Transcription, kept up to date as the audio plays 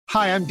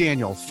Hi, I'm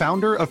Daniel,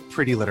 founder of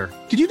Pretty Litter.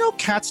 Did you know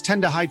cats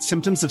tend to hide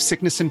symptoms of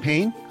sickness and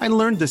pain? I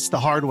learned this the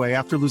hard way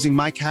after losing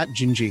my cat,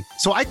 Gingy.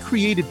 So I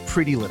created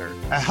Pretty Litter,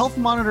 a health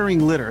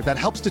monitoring litter that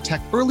helps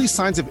detect early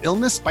signs of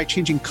illness by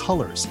changing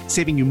colors,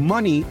 saving you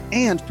money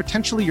and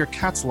potentially your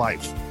cat's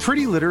life.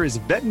 Pretty Litter is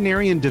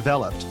veterinarian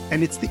developed,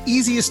 and it's the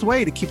easiest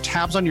way to keep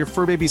tabs on your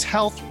fur baby's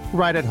health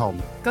right at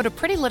home. Go to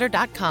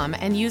prettylitter.com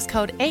and use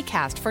code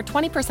ACAST for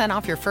 20%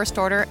 off your first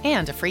order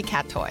and a free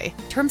cat toy.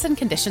 Terms and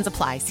conditions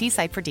apply. See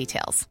site for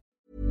details.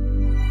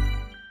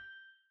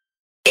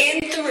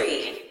 In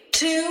 3,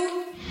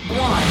 2,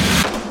 1.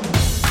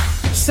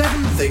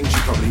 7 things you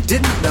probably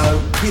didn't know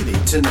you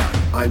need to know.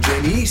 I'm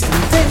Jamie East,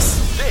 and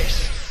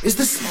this is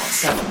the Smart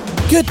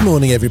 7. Good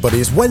morning, everybody.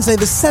 It's Wednesday,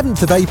 the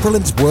 7th of April,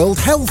 and it's World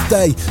Health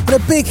Day. And a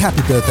big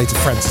happy birthday to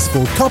Francis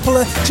Ford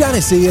Coppola,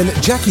 Janice Ian,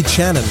 Jackie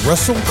Chan, and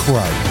Russell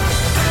Crowe.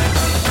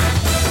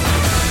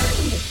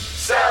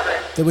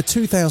 There were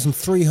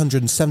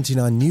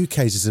 2,379 new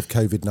cases of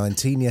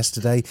COVID-19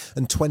 yesterday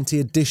and 20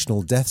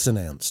 additional deaths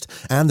announced.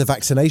 And the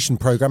vaccination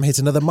programme hit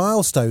another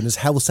milestone, as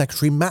Health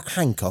Secretary Matt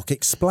Hancock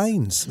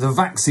explains. The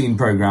vaccine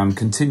programme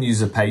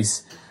continues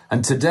apace,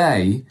 and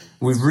today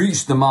we've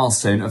reached the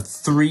milestone of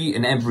 3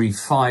 in every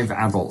 5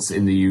 adults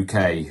in the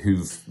UK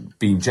who've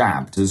been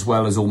jabbed, as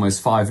well as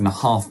almost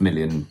 5.5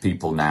 million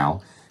people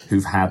now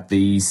who've had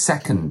the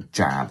second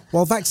jab.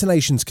 While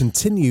vaccinations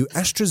continue,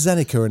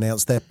 AstraZeneca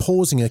announced they're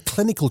pausing a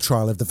clinical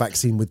trial of the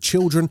vaccine with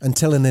children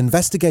until an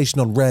investigation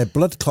on rare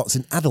blood clots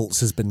in adults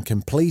has been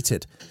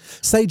completed.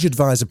 Sage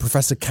advisor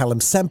Professor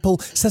Callum Semple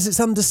says it's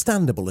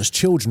understandable as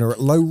children are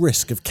at low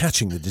risk of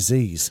catching the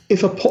disease.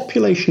 If a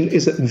population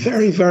is at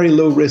very, very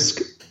low risk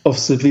of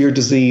severe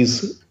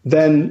disease,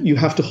 then you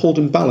have to hold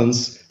in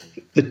balance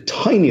the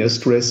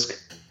tiniest risk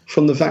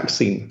from the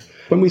vaccine.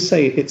 When we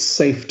say it's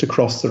safe to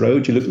cross the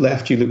road, you look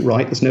left, you look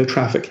right, there's no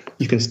traffic,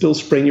 you can still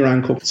sprain your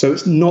ankle. So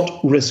it's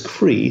not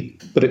risk-free,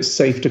 but it's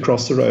safe to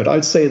cross the road.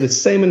 I'd say the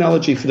same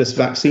analogy for this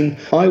vaccine.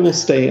 I will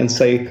stay and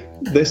say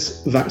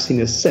this vaccine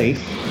is safe.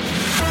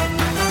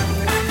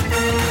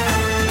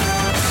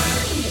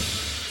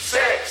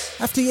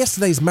 After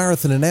yesterday's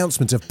marathon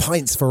announcement of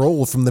pints for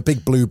all from the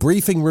Big Blue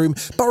briefing room,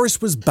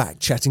 Boris was back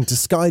chatting to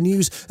Sky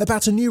News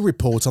about a new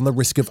report on the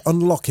risk of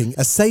unlocking,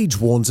 as Sage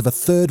warns of a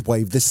third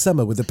wave this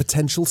summer with a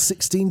potential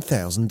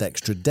 16,000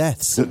 extra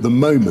deaths. At the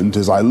moment,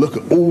 as I look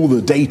at all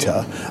the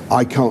data,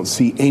 I can't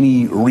see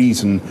any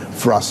reason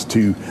for us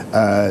to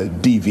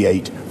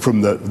deviate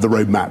from the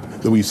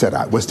roadmap that we've set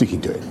out. We're sticking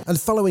to it. And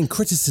following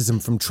criticism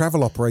from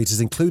travel operators,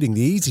 including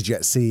the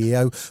EasyJet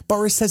CEO,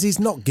 Boris says he's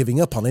not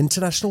giving up on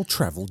international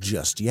travel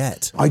just yet.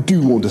 I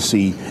do want to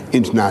see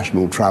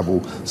international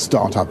travel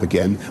start up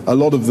again. A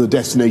lot of the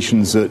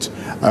destinations that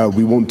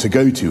we want to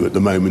go to at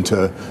the moment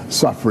are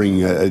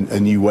suffering a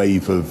new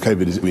wave of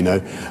COVID, as we know.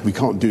 We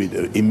can't do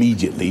it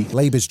immediately.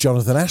 Labour's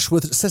Jonathan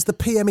Ashworth says the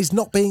PM is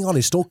not being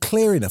honest or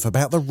clear enough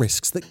about the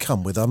risks that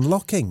come with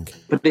unlocking.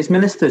 But it's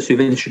ministers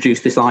who've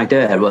introduced this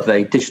idea of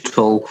a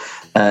digital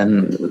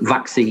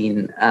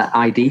vaccine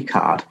ID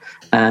card.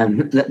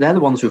 They're the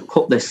ones who've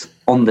put this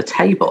on the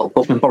table.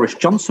 But when Boris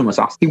Johnson was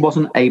asked, he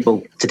wasn't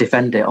able to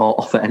defend it or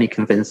offer any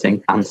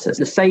convincing answers.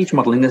 The SAGE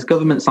modelling, there's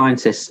government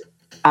scientists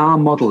are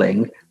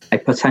modelling a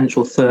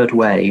potential third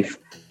wave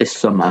this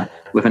summer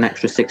with an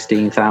extra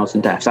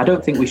 16,000 deaths. I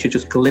don't think we should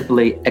just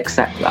glibly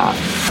accept that.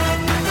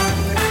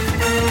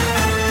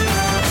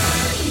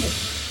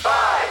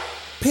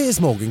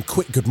 Piers Morgan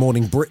quit Good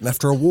Morning Britain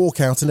after a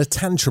walkout and a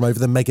tantrum over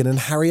the Meghan and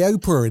Harry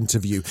Oprah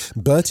interview.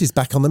 Bert is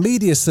back on the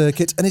media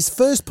circuit, and his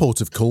first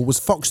port of call was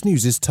Fox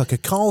News' Tucker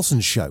Carlson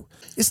show.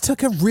 Is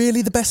Tucker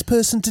really the best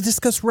person to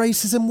discuss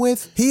racism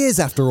with? He is,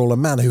 after all, a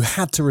man who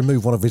had to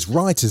remove one of his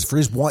writers for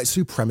his white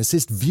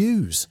supremacist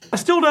views. I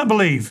still don't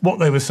believe what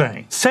they were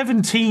saying.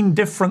 17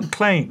 different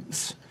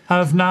claims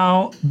have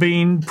now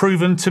been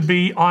proven to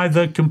be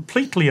either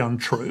completely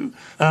untrue.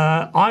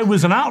 I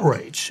was an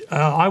outrage.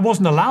 I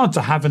wasn't allowed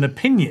to have an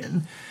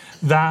opinion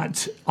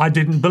that I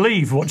didn't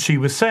believe what she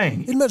was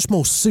saying. In much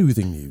more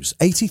soothing news,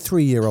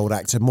 83-year-old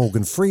actor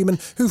Morgan Freeman,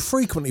 who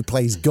frequently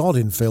plays God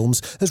in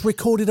films, has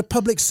recorded a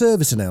public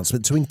service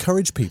announcement to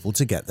encourage people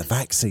to get the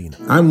vaccine.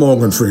 I'm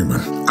Morgan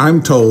Freeman.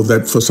 I'm told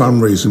that for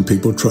some reason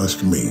people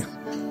trust me.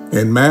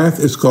 In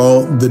math, it's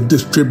called the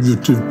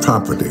distributive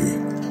property.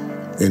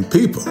 In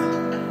people,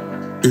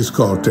 it's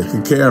called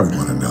taking care of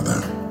one another.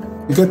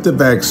 Get the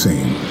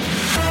vaccine.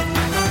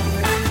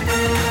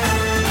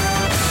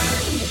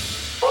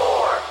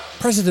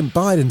 President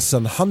Biden's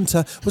son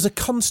Hunter was a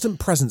constant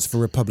presence for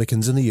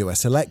Republicans in the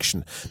US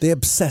election. They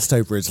obsessed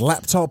over his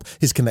laptop,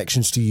 his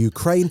connections to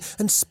Ukraine,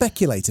 and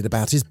speculated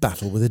about his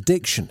battle with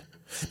addiction.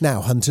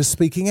 Now Hunter's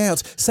speaking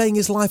out, saying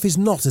his life is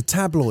not a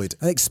tabloid,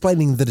 and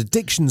explaining that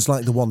addictions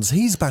like the ones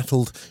he's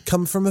battled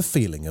come from a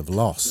feeling of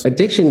loss.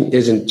 Addiction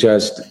isn't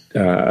just,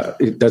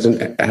 it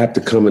doesn't have to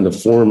come in the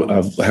form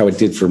of how it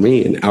did for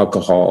me in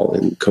alcohol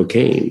and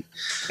cocaine.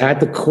 At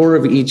the core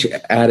of each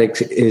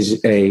addict is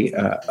a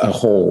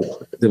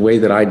whole. The way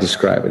that I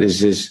describe it is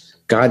this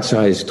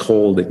God-sized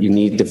hole that you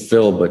need to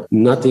fill, but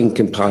nothing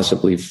can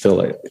possibly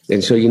fill it.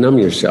 And so you numb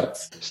yourself.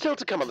 Still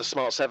to come on the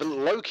Smart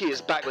 7, Loki is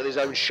back with his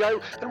own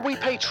show, and we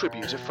pay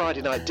tribute to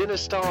Friday Night Dinner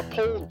star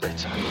Paul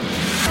Ritter.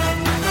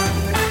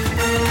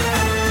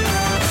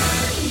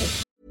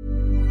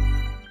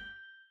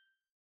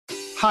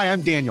 Hi,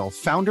 I'm Daniel,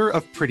 founder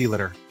of Pretty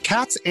Litter.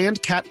 Cats and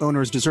cat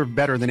owners deserve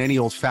better than any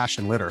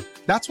old-fashioned litter.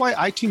 That's why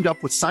I teamed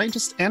up with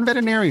scientists and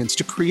veterinarians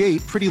to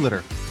create Pretty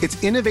Litter.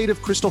 Its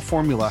innovative crystal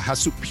formula has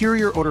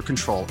superior odor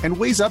control and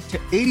weighs up to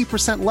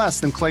 80% less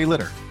than clay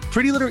litter.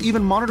 Pretty Litter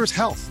even monitors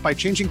health by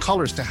changing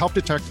colors to help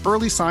detect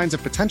early signs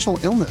of potential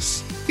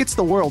illness. It's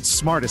the world's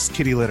smartest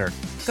kitty litter.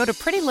 Go to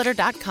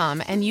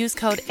prettylitter.com and use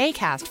code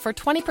ACAST for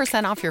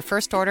 20% off your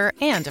first order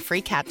and a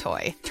free cat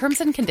toy.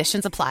 Terms and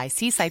conditions apply.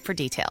 See site for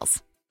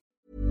details.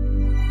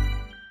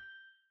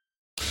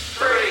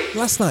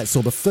 Last night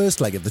saw the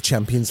first leg of the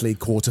Champions League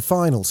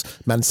quarter-finals.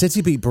 Man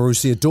City beat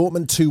Borussia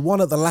Dortmund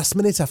 2-1 at the last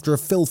minute after a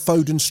Phil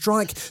Foden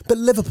strike, but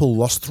Liverpool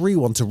lost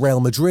 3-1 to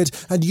Real Madrid,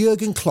 and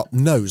Jurgen Klopp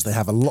knows they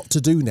have a lot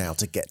to do now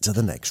to get to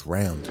the next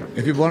round.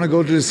 If you want to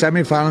go to the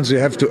semi-finals, you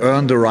have to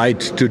earn the right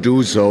to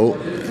do so.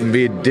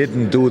 We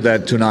didn't do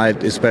that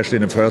tonight, especially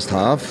in the first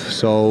half.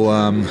 So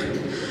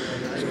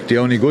the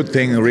only good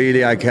thing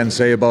really I can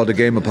say about the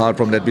game, apart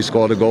from that we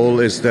scored a goal,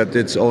 is that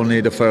it's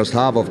only the first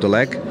half of the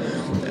leg.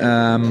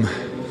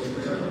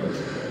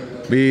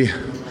 We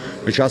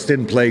just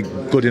didn't play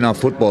good enough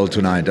football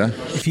tonight.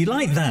 If you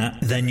like that,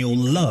 then you'll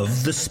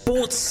love the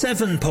Sports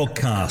 7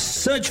 podcast.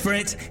 Search for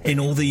it in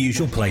all the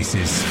usual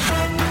places.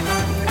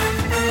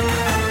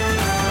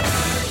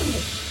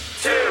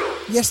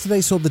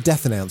 Yesterday saw the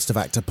death announced of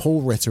actor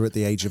Paul Ritter at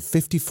the age of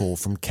 54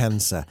 from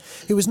cancer.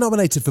 He was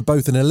nominated for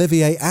both an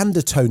Olivier and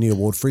a Tony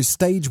Award for his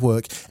stage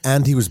work,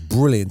 and he was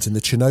brilliant in the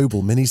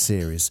Chernobyl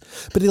miniseries.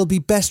 But he'll be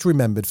best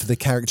remembered for the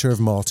character of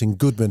Martin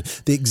Goodman,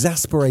 the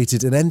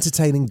exasperated and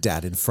entertaining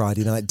dad in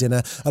Friday Night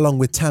Dinner, along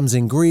with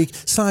Tamsin Greig,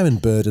 Simon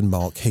Bird and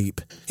Mark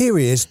Heap. Here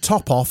he is,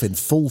 top off in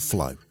full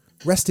flow.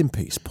 Rest in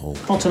peace, Paul.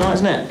 Not tonight,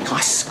 isn't it?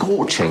 God,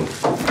 scorching.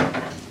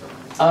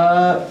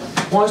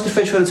 Why is the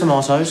fish full of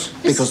tomatoes?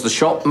 Because the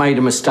shop made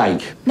a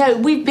mistake. No,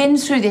 we've been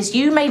through this.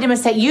 You made a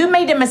mistake. You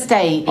made a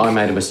mistake. I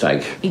made a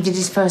mistake. He did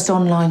his first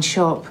online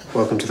shop.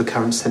 Welcome to the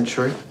current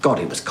century. God,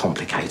 it was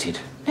complicated.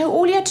 No,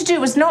 all you had to do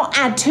was not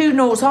add 2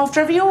 noughts after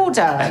every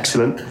order.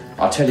 Excellent.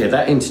 I'll tell you,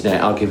 that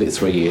internet, I'll give it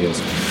 3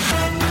 years.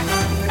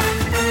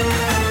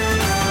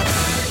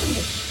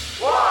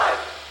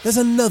 There's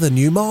another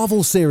new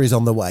Marvel series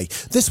on the way.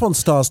 This one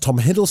stars Tom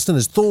Hiddleston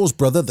as Thor's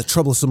brother, the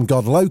troublesome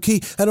god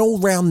Loki, an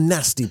all-round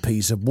nasty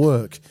piece of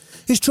work.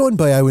 He's joined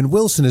by Owen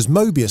Wilson as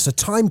Mobius, a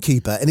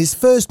timekeeper, in his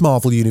first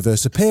Marvel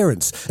Universe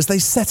appearance, as they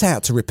set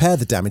out to repair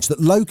the damage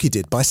that Loki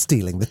did by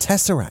stealing the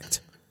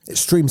Tesseract. It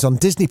streams on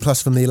Disney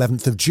Plus from the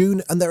 11th of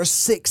June, and there are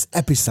 6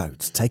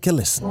 episodes. Take a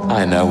listen.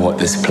 I know what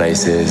this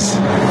place is.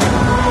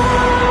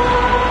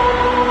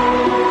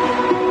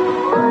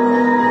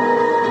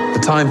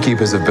 The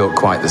timekeepers have built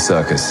quite the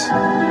circus.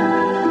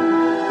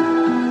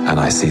 And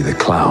I see the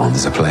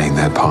clowns are playing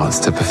their parts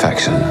to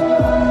perfection.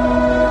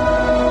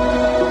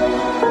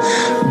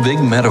 Big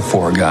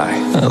metaphor guy.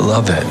 I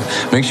love it.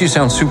 Makes you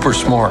sound super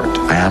smart.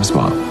 I am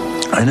smart.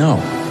 I know.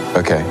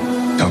 Okay.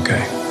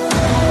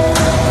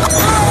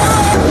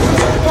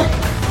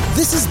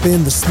 This has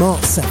been The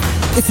Smart 7.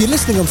 If you're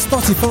listening on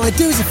Spotify,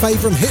 do us a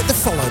favour and hit the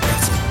follow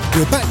button.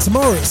 We're back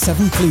tomorrow at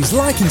 7. Please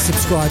like and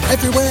subscribe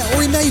everywhere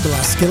or enable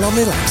our skill on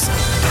Alexa.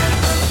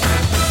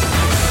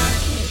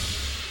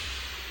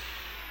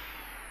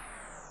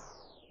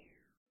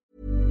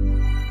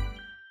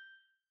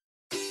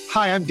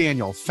 Hi, I'm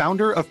Daniel,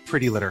 founder of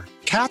Pretty Litter.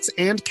 Cats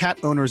and cat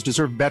owners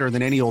deserve better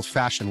than any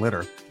old-fashioned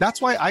litter.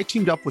 That's why I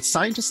teamed up with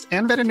scientists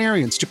and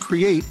veterinarians to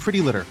create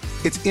Pretty Litter.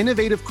 Its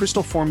innovative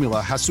crystal formula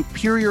has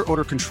superior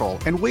odor control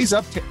and weighs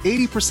up to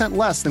 80%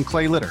 less than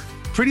clay litter.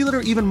 Pretty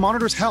Litter even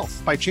monitors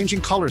health by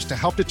changing colors to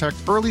help detect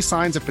early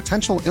signs of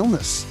potential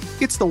illness.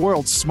 It's the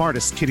world's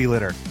smartest kitty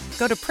litter.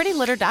 Go to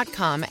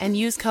prettylitter.com and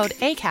use code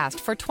ACAST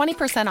for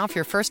 20% off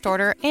your first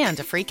order and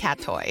a free cat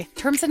toy.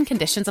 Terms and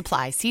conditions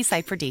apply. See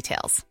site for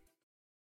details.